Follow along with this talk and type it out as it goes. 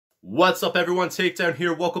What's up everyone, Takedown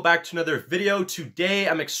here. Welcome back to another video. Today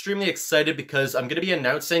I'm extremely excited because I'm going to be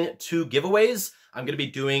announcing 2 giveaways I'm going to be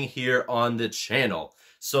doing here on the channel.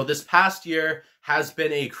 So this past year has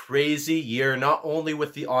been a crazy year, not only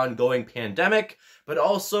with the ongoing pandemic, but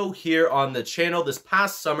also here on the channel. This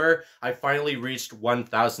past summer, I finally reached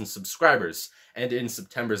 1,000 subscribers. And in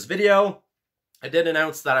September's video, I did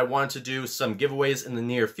announce that I wanted to do some giveaways in the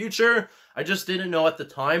near future. I just didn't know at the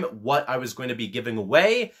time what I was going to be giving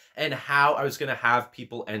away and how I was going to have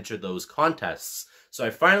people enter those contests. So I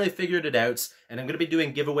finally figured it out, and I'm going to be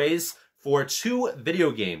doing giveaways for 2 video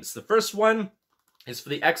games. The first one is for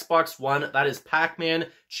the Xbox One. That is Pac-Man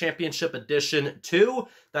Championship Edition 2.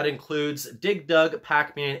 That includes Dig Dug,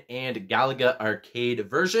 Pac-Man, and Galaga arcade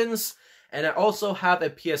versions. And I also have a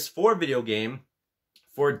PS4 video game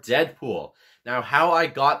for Deadpool. Now, how I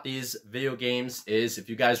got these video games is, if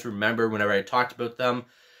you guys remember whenever I talked about them,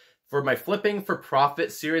 for my Flipping for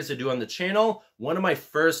Profit series I do on the channel, one of my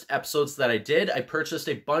first episodes that I did, I purchased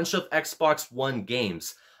a bunch of Xbox One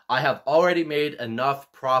games. I have already made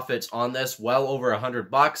enough profits on this, well over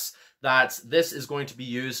 $100, that this is going to be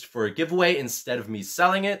used for a giveaway instead of me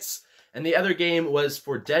selling it. And the other game was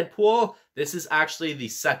for Deadpool. This is actually the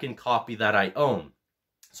second copy that I own.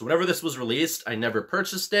 So whenever this was released, I never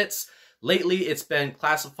purchased it. Lately, it's been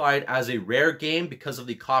classified as a rare game because of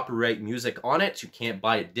the copyright music on it. You can't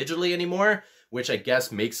buy it digitally anymore, which I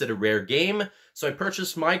guess makes it a rare game. So I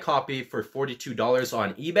purchased my copy for $42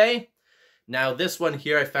 on eBay. Now this one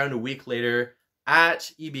here I found a week later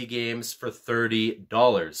at EB Games for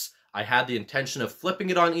 $30. I had the intention of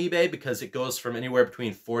flipping it on eBay because it goes from anywhere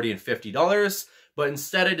between $40 and $50. But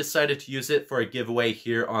instead I decided to use it for a giveaway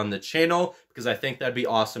here on the channel because I think that'd be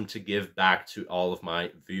awesome to give back to all of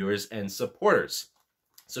my viewers and supporters.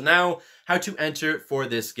 So now, how to enter for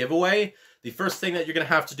this giveaway. The first thing that you're going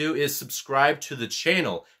to have to do is subscribe to the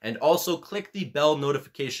channel and also click the bell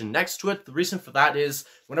notification next to it. The reason for that is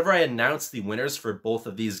whenever I announce the winners for both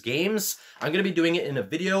of these games, I'm going to be doing it in a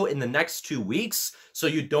video in the next 2 weeks, so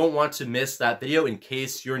you don't want to miss that video in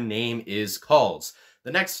case your name is called.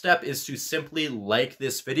 The next step is to simply like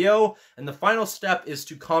this video, and the final step is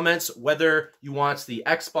to comment whether you want the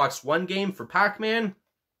Xbox One game for Pac-Man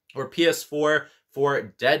or PS4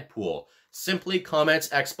 for Deadpool. Simply comment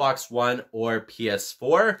Xbox One or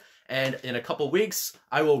PS4, and in a couple weeks,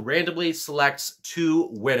 I will randomly select 2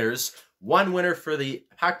 winners. 1 winner for the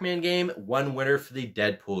Pac-Man game, 1 winner for the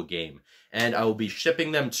Deadpool game. And I will be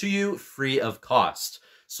shipping them to you free of cost.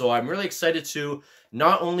 So I'm really excited to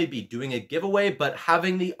not only be doing a giveaway, but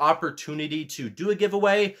having the opportunity to do a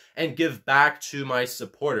giveaway and give back to my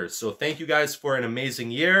supporters. So thank you guys for an amazing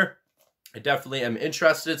year. I definitely am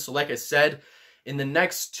interested. So like I said, in the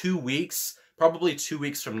next 2 weeks, probably 2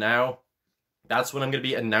 weeks from now, that's when I'm going to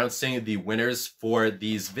be announcing the winners for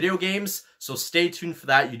these video games. So stay tuned for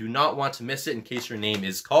that. You do not want to miss it in case your name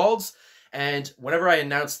is called. And whenever I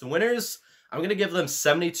announce the winners, I'm going to give them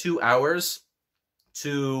 72 hours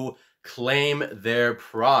to claim their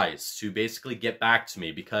prize, to basically get back to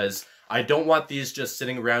me, because I don't want these just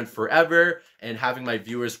sitting around forever and having my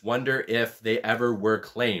viewers wonder if they ever were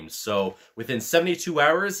claimed. So within 72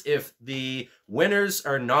 hours, if the winners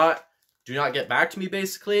do not get back to me,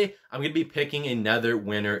 basically, I'm going to be picking another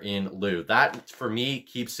winner in lieu. That, for me,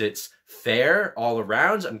 keeps it fair all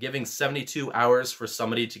around. I'm giving 72 hours for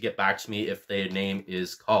somebody to get back to me if their name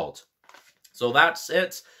is called. So that's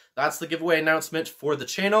it. That's the giveaway announcement for the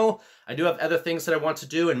channel. I do have other things that I want to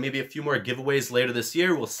do and maybe a few more giveaways later this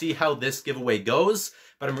year. We'll see how this giveaway goes,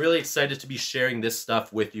 but I'm really excited to be sharing this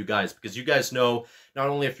stuff with you guys because you guys know, not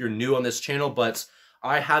only if you're new on this channel, but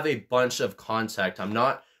I have a bunch of content. I'm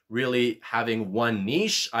not really having one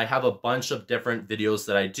niche. I have a bunch of different videos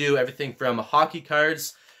that I do, everything from hockey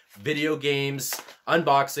cards, video games,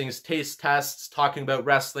 unboxings, taste tests, talking about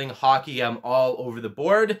wrestling, hockey. I'm all over the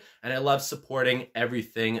board, and I love supporting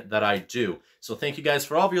everything that I do. So thank you guys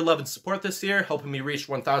for all of your love and support this year, helping me reach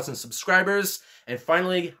 1,000 subscribers, and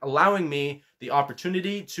finally allowing me the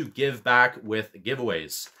opportunity to give back with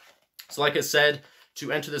giveaways. So like I said,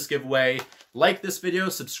 to enter this giveaway, like this video,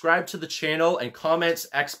 subscribe to the channel, and comment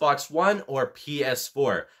Xbox One or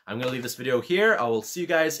PS4. I'm going to leave this video here. I will see you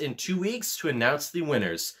guys in 2 weeks to announce the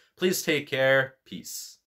winners. Please take care. Peace.